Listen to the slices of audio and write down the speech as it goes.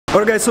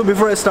Alright guys, so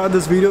before I start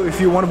this video,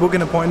 if you want to book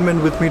an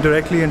appointment with me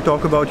directly and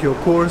talk about your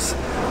course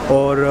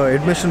or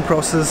admission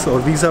process or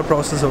visa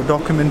process or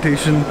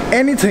documentation,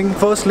 anything,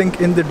 first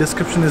link in the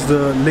description is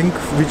the link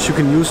which you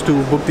can use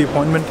to book the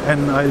appointment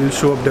and I'll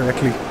show up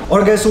directly.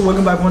 Alright guys, so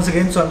welcome back once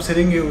again. So I'm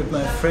sitting here with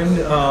my friend.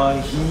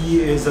 He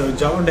is a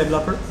Java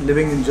developer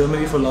living in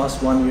Germany for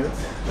last 1 year.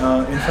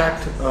 In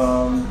fact,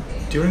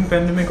 during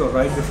pandemic or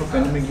right before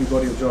pandemic you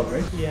got your job,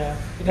 right? Yeah,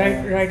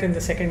 right in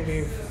the second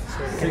wave.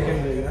 So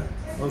second wave, yeah.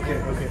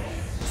 Okay.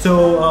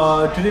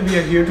 So today we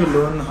are here to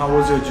learn how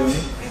was your journey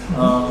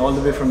all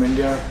the way from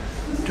India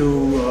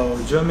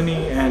to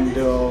Germany, and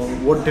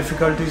what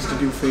difficulties did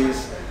you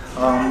face?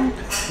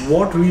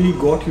 What really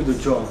got you the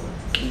job?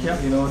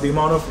 Yeah. You know, the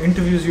amount of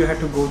interviews you had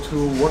to go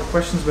through, what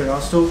questions were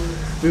asked. So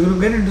we're going to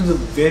get into the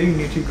very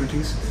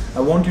nitty-gritties. I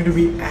want you to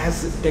be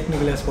as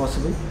technical as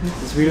possible.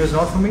 This video is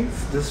not for me,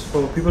 this is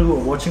for people who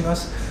are watching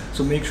us.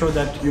 So make sure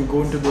that you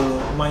go into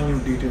the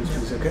minute details,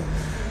 please, okay?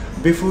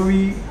 Before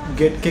we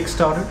get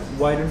kick-started,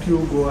 why don't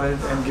you go ahead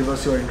and give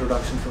us your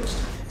introduction first?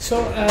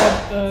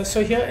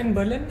 So here in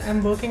Berlin,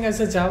 I'm working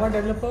as a Java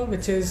developer,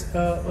 which is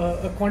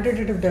a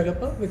quantitative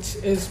developer, which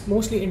is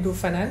mostly into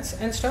finance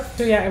and stuff.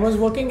 So yeah, I was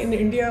working in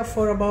India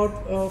for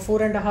about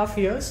 4.5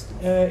 years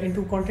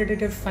into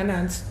quantitative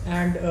finance,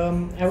 and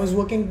I was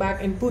working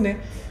back in Pune,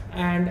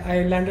 and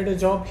I landed a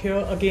job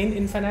here again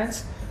in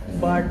finance.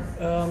 But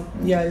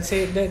yeah, I'll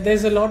say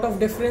there's a lot of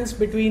difference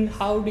between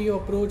how do you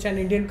approach an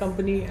Indian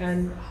company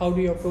and how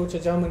do you approach a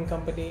German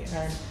company,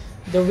 and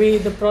the way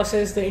the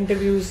process, the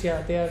interviews,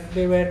 yeah,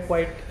 they were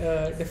quite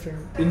different.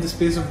 In the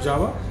space of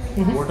Java,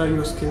 what are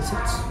your skill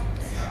sets?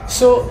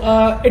 So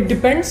it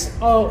depends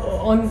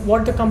on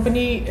what the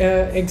company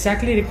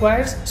exactly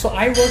requires. So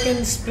I work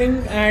in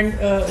Spring, and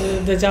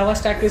the Java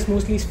stack is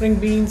mostly Spring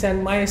Beans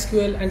and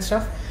MySQL and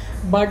stuff.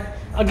 But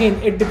again,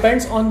 it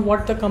depends on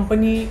what the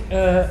company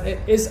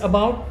is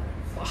about,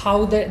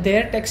 how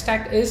their tech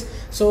stack is.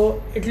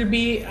 So it will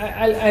be,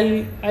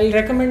 I'll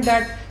recommend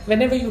that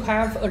whenever you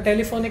have a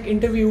telephonic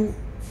interview,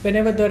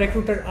 whenever the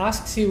recruiter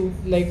asks you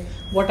like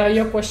what are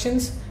your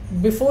questions,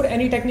 before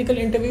any technical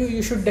interview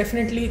you should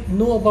definitely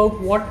know about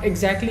what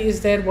exactly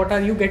is there, what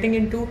are you getting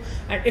into,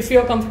 and if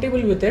you're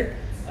comfortable with it,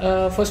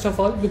 first of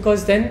all,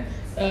 because then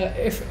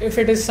if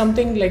it is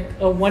something like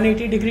a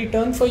 180-degree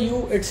turn for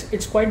you,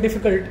 it's quite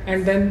difficult,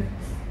 and then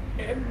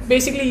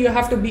basically you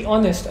have to be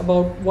honest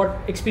about what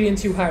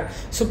experience you had.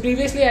 So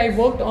previously I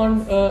worked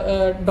on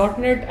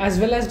 .NET as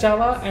well as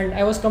Java, and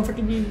I was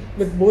comfortable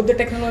with both the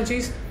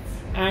technologies,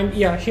 and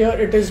yeah, here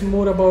it is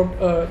more about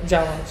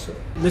Java. So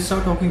let's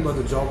start talking about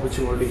the job which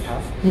you already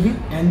have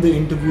and the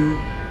interview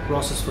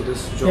process for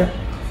this job. Yeah.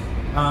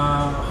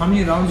 How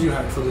many rounds you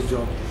had for this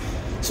job?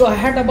 So I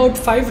had about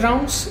 5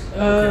 rounds,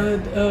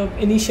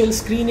 initial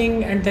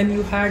screening, and then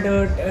you had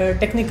a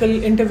technical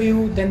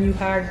interview, then you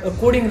had a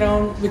coding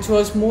round, which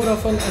was more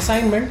of an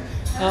assignment,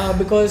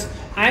 because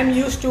I'm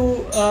used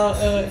to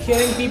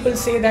hearing people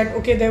say that,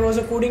 okay, there was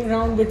a coding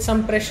round with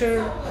some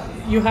pressure,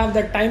 you have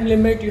that time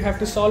limit, you have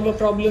to solve a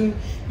problem,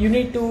 you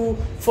need to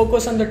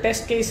focus on the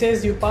test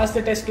cases, you pass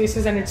the test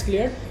cases and it's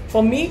cleared.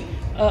 For me,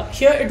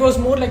 here it was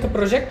more like a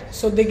project,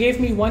 so they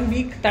gave me 1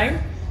 week time.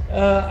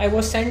 I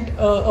was sent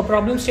a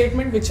problem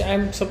statement which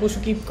I'm supposed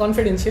to keep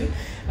confidential,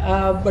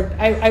 but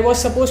I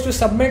was supposed to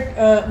submit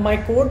my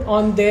code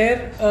on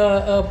their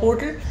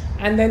portal,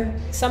 and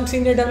then some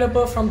senior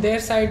developer from their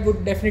side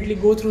would definitely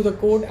go through the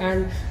code,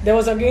 and there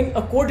was again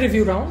a code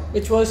review round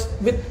which was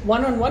with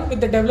one-on-one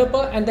with the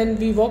developer, and then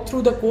we walked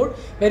through the code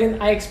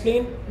wherein I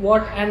explained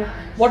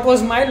what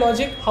was my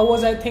logic, how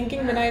was I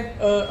thinking when I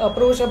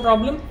approached a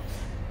problem.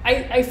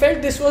 I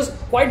felt this was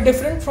quite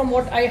different from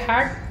what I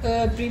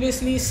had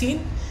previously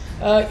seen.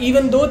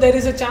 Even though there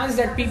is a chance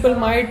that people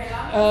might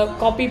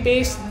copy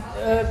paste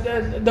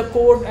the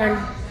code and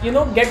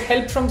get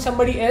help from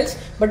somebody else,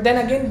 but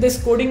then again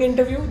this coding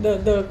interview,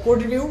 the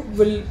code review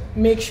will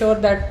make sure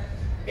that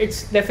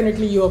it's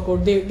definitely your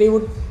code. They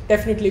would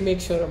definitely make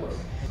sure about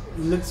it.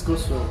 Let's go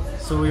slow.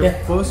 So your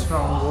first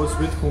round was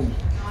with whom?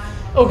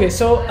 Okay,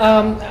 so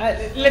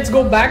let's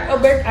go back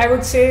a bit. I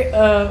would say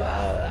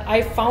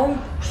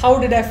how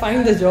did I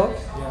find the job?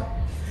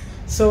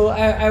 So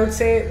I would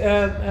say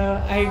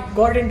I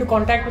got into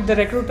contact with the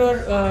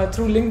recruiter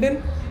through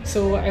LinkedIn.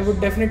 So I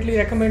would definitely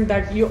recommend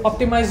that you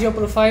optimize your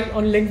profile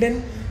on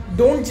LinkedIn.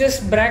 Don't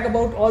just brag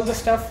about all the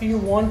stuff you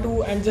want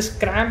to and just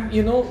cram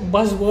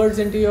buzzwords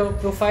into your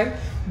profile.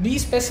 Be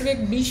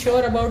specific, be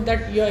sure about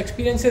that your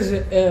experience is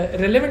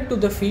relevant to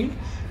the field,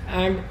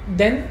 and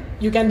then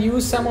you can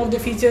use some of the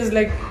features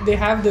like they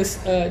have this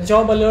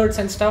job alerts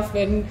and stuff,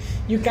 when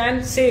you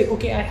can say,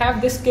 okay, I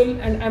have this skill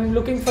and I'm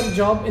looking for a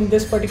job in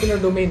this particular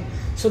domain.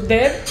 So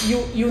there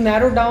you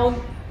narrow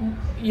down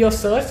your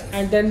search,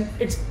 and then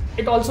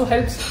it also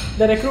helps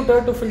the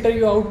recruiter to filter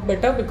you out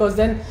better, because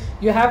then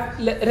you have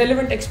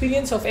relevant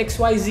experience of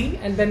XYZ,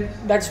 and then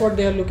that's what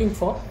they are looking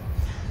for.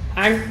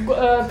 And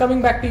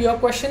coming back to your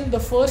question, the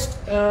first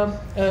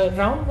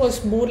round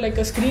was more like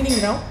a screening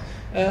round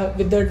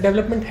with the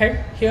development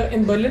head here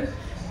in Berlin.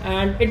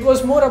 and it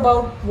was more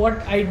about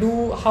what I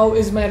do, how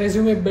is my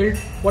resume built,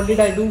 what did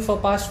I do for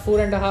past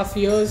 4.5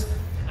 years,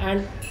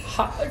 and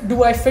how,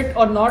 do I fit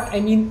or not. I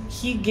mean,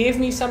 he gave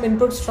me some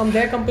inputs from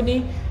their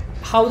company,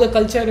 how the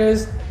culture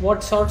is,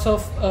 what sorts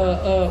of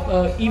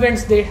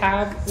events they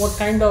have, what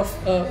kind of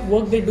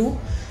work they do.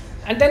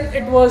 And then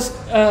it was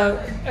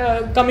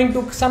coming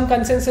to some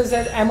consensus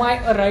that am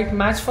I a right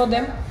match for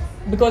them,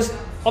 because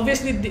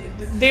obviously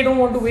they don't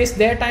want to waste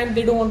their time,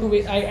 they don't want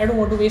to I don't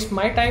want to waste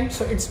my time.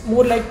 So it's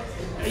more like,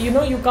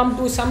 you come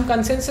to some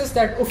consensus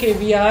that okay,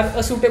 we are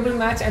a suitable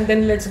match, and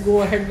then let's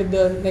go ahead with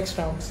the next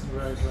rounds.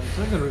 Right. It's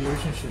like a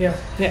relationship. Yeah.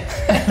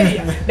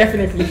 Yeah,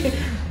 definitely.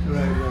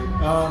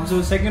 Right. So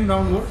the second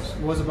round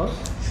was about?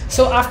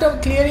 So after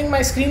clearing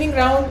my screening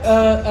round,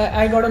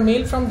 I got a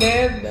mail from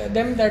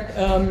them that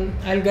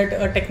I'll get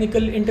a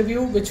technical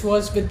interview, which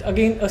was with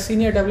again a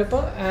senior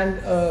developer and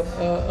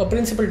a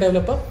principal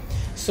developer.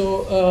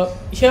 So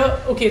here,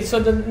 okay, so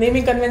the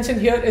naming convention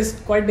here is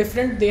quite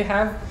different. They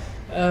have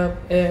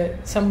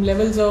some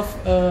levels of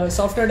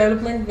software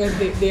development where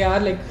they are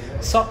like,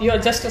 you're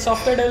just a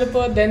software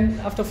developer, then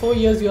after 4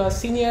 years you are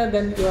senior,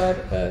 then you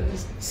are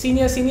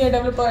senior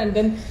developer, and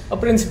then a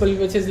principal,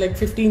 which is like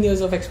 15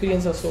 years of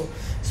experience or so.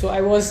 So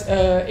I was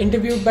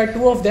interviewed by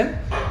 2 of them,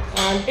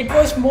 and it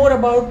was more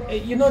about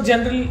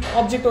general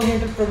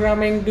object-oriented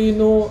programming. Do you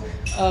know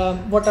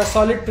what are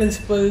solid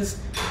principles?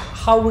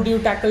 How would you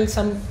tackle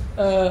some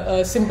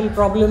simple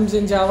problems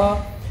in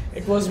Java?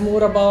 It was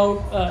more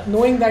about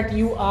knowing that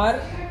you are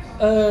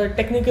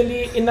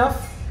technically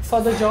enough for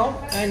the job,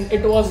 and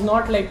it was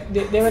not like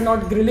they were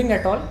not grilling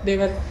at all. They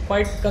were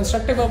quite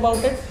constructive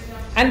about it,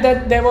 and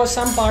that there was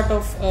some part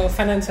of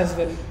finance as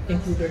well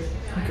included.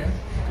 Okay.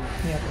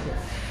 Yeah.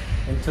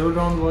 And third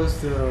round was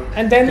the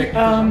and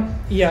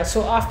then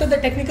so after the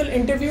technical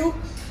interview,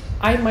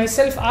 I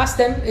myself asked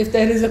them if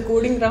there is a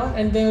coding round,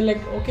 and they were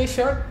like, okay,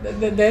 sure,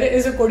 there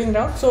is a coding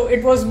round. So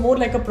it was more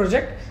like a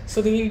project.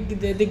 So they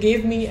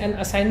gave me an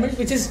assignment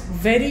which is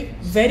very,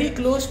 very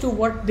close to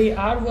what they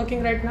are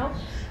working right now.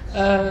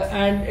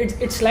 And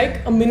it's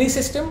like a mini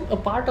system, a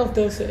part of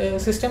the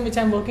system which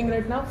I'm working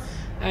right now.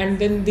 And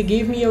then they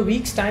gave me a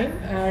week's time,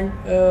 and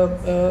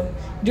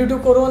due to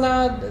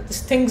Corona,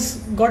 things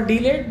got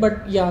delayed.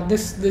 But yeah,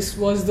 this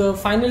was the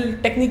final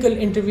technical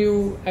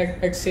interview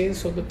at SAIL.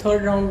 So the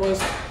third round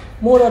was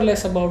more or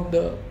less about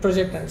the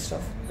project and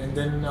stuff. And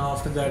then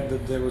after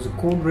that, there was a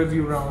code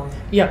review round.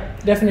 Yeah,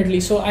 definitely.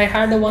 So I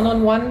had a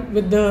one-on-one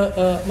with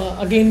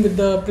again with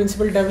the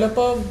principal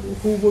developer,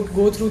 who would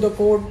go through the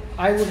code.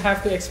 I would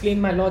have to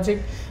explain my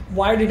logic.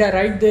 Why did I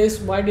write this?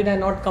 Why did I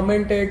not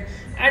comment it?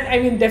 And I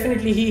mean,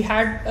 definitely he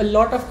had a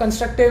lot of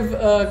constructive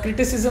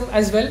criticism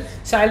as well.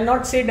 So I'll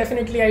not say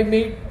definitely I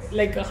made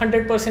like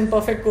 100%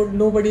 perfect code.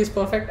 Nobody is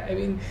perfect. I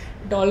mean,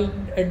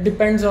 it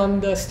depends on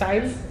the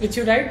style which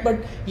you write. But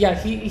yeah,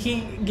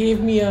 he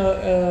gave me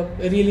a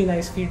really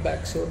nice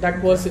feedback. So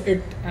that was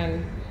it.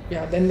 And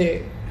yeah, then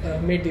they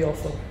made the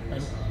offer.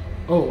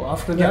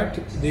 After that,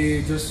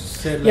 they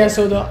just said like,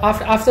 so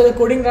after the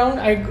coding round,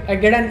 I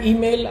get an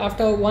email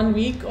after 1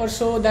 week or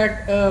so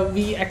that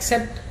we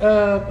accept,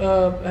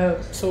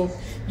 so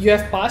you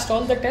have passed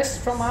all the tests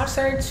from our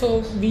side, so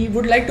we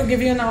would like to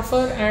give you an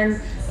offer,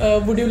 and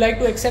would you like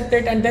to accept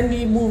it? And then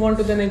we move on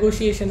to the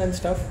negotiation and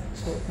stuff.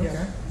 So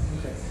okay.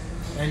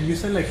 And you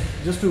said, like,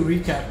 just to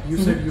recap, you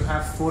said you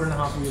have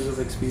 4.5 years of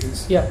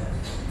experience. Yeah.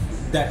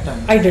 That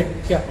time. I did.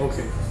 Yeah.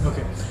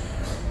 Okay.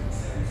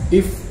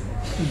 If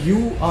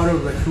you are a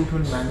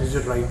recruitment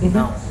manager right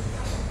now,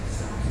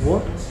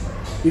 what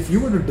if you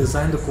were to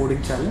design the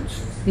coding challenge,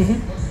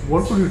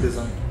 what would you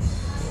design?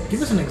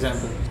 Give us an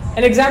example.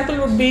 An example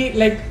would be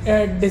like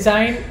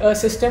design a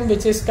system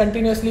which is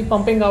continuously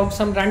pumping out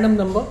some random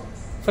number,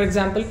 for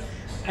example,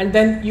 and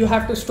then you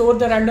have to store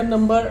the random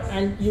number,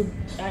 and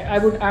I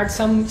would add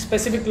some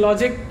specific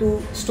logic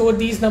to store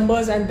these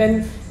numbers, and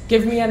then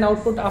give me an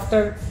output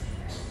after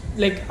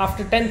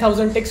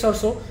 10,000 ticks or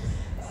so,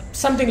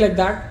 something like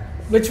that,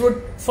 which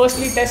would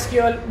firstly test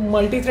your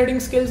multi-threading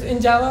skills in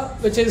Java,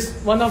 which is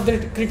one of the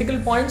critical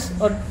points,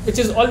 or which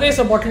is always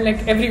a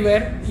bottleneck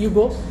everywhere you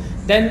go.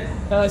 Then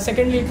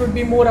secondly, it would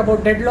be more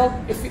about deadlock.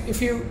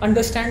 If you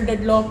understand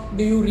deadlock,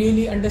 do you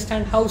really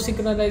understand how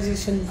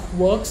synchronization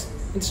works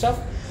and stuff?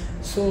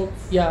 So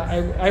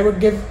yeah, I would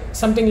give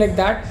something like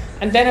that.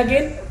 And then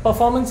again,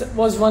 performance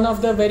was one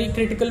of the very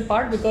critical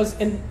part, because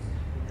in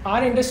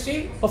our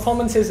industry,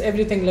 performance is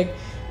everything. Like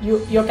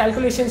your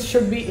calculations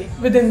should be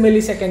within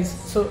milliseconds.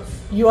 So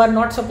you are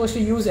not supposed to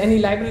use any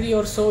library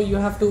or so. You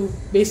have to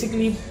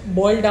basically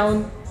boil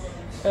down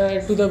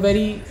to the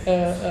very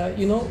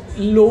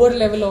lower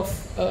level of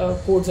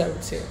codes, I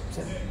would say.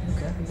 So,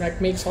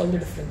 that makes all the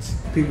difference.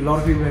 A lot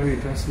of people may be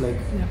interested, like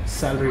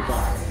salary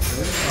part.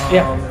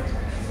 Right?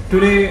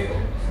 Today,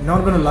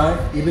 not gonna lie,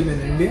 even in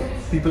India,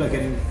 people are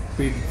getting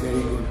paid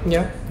very good.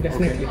 Yeah,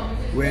 definitely.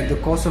 Where the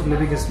cost of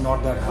living is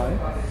not that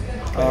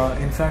high.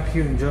 In fact,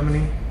 here in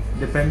Germany,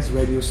 depends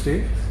where you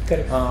stay.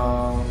 Correct.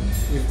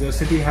 If the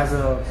city has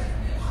a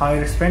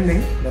higher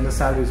spending, then the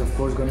salary is of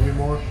course going to be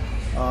more.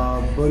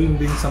 Berlin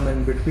being somewhere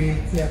in between,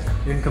 Yeah.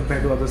 in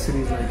compared to other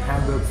cities like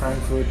Hamburg,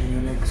 Frankfurt,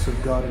 Munich,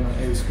 Stuttgart, and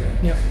elsewhere.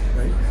 Yeah.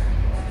 Right.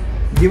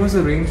 Give us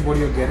a range what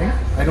you're getting.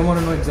 I don't want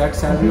to know exact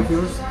salary of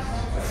yours.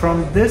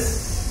 From this,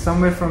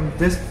 somewhere from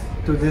this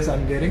to this,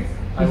 I'm getting.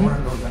 I want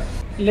to know that.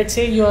 Let's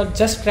say you are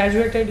just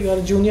graduated, you are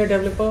a junior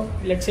developer.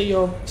 Let's say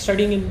you're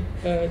studying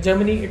in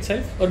Germany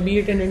itself, or be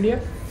it in India.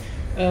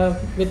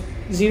 With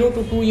 0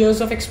 to 2 years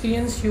of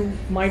experience, you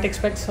might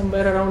expect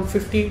somewhere around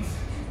 50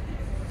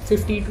 to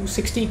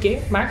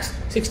 60k max.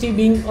 60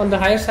 being on the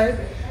higher side,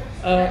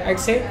 I'd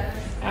say.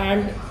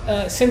 And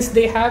since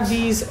they have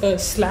these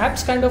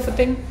slabs kind of a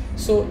thing,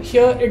 so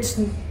here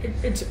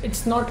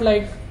it's not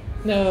like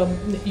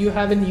you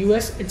have in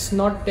US. It's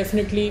not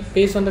definitely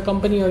based on the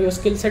company or your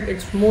skill set.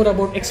 It's more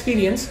about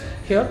experience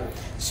here.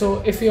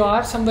 So if you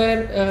are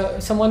somewhere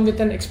someone with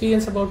an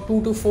experience about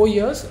 2 to 4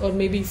 years or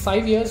maybe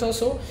 5 years or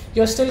so,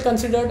 you're still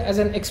considered as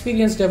an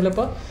experienced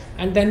developer,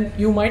 and then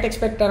you might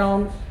expect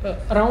around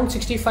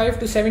 65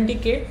 to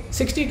 70k,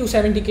 60 to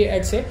 70k,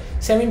 I'd say.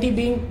 70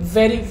 being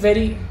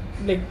very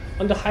like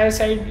on the higher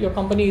side. Your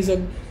company is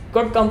a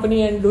good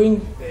company and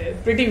doing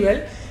pretty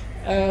well.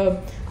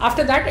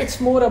 After that,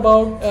 it's more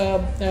about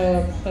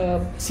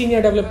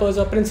senior developers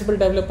or principal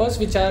developers,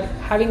 which are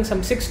having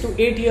some 6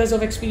 to 8 years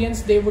of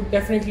experience. They would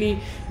definitely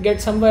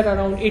get somewhere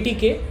around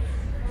 80k.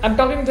 I'm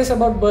talking this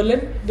about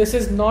Berlin. This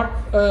is not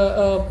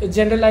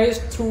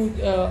generalized through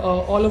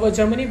all over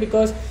Germany,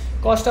 because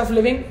cost of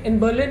living in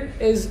Berlin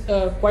is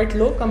quite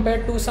low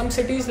compared to some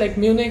cities like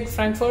Munich,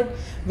 Frankfurt,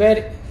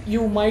 where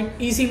you might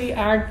easily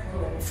add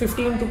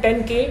 15 to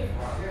 10k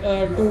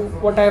to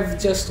what I've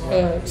just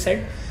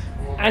said.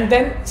 And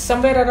then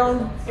somewhere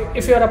around,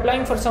 if you're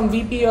applying for some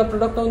VP or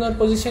product owner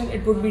position,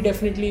 it would be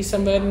definitely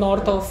somewhere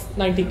north of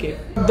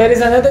 90k. There is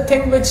another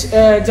thing which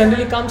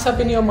generally comes up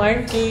in your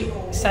mind, ki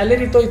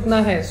salary to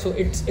itna hai, so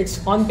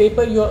it's on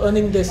paper you are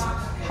earning this.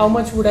 How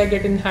much would I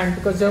get in hand?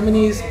 Because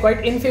Germany is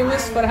quite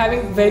infamous for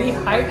having very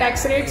high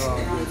tax rates.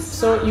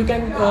 So you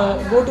can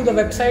go to the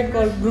website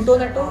called Brutto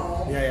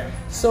Netto. Yeah.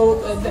 So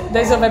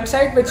there's a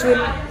website which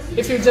will,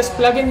 if you just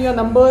plug in your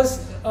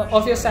numbers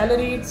of your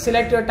salary,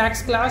 select your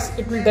tax class,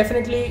 it will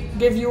definitely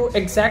give you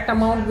exact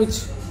amount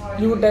which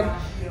you would have.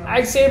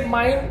 I'd say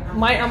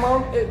my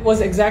amount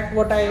was exact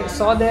what I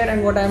saw there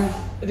and what I'm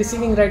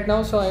receiving right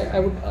now. So I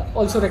would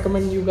also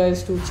recommend you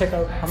guys to check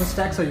out. How much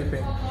tax are you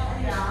paying?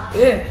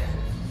 Yeah.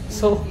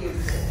 So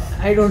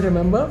I don't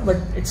remember, but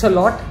it's a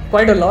lot,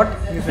 quite a lot.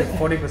 You said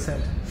 40%.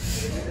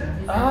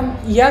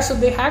 Yeah, so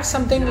they have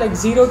something like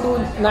 0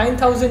 to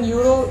 9,000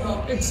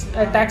 euro. It's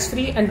tax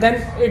free, and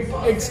then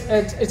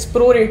it's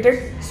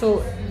prorated.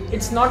 So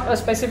it's not a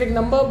specific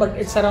number, but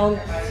it's around,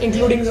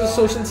 including the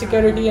social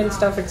security and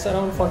stuff, it's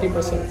around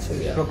 40%. So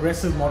yeah.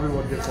 Progressive model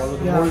what they follow.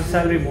 The Yeah. more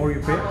salary, more you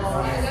pay.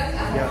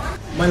 Yeah.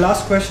 My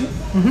last question.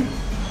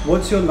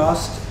 What's your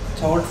last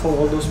thought for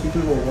all those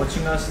people who are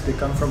watching us? They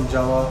come from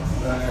Java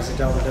as a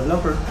Java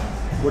developer.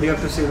 What do you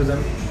have to say to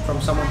them from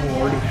someone who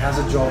already has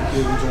a job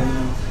here in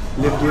Germany,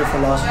 lived here for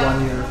last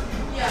 1 year?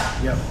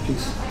 Yeah,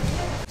 please.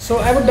 So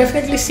I would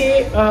definitely say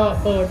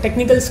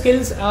technical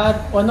skills are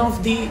one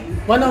of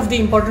the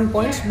important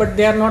points, but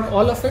they are not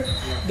all of it.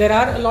 There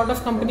are a lot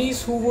of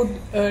companies who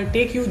would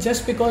take you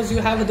just because you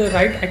have the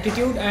right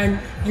attitude, and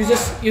you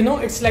just,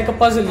 it's like a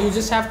puzzle. You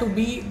just have to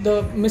be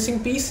the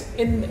missing piece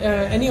in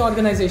any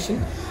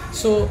organization.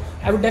 So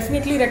I would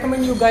definitely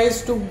recommend you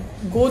guys to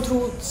go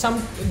through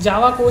some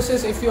Java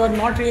courses if you are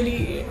not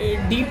really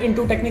deep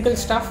into technical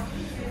stuff,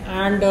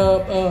 and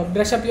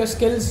brush up your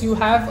skills. You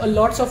have a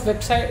lot of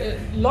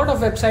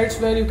websites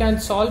where you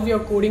can solve your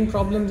coding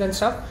problems and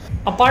stuff.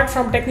 Apart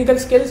from technical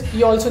skills,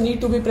 you also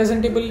need to be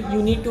presentable.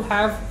 You need to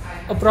have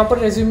a proper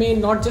resume,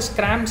 not just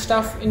cram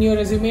stuff in your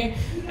resume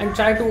and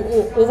try to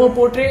over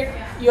portray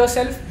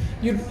yourself.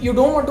 You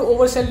don't want to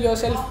oversell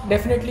yourself.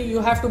 Definitely you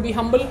have to be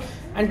humble,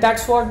 and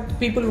that's what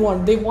people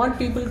want. They want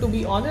people to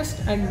be honest,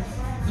 and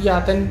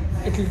yeah, then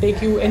it will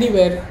take you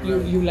anywhere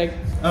you like.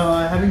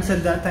 Having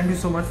said that, thank you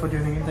so much for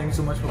tuning in. Thank you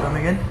so much for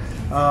coming in.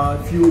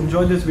 If you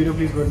enjoyed this video,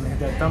 please go ahead and hit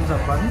that thumbs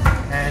up button,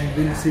 and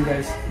we'll see you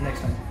guys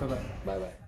next time. Bye bye. Bye bye.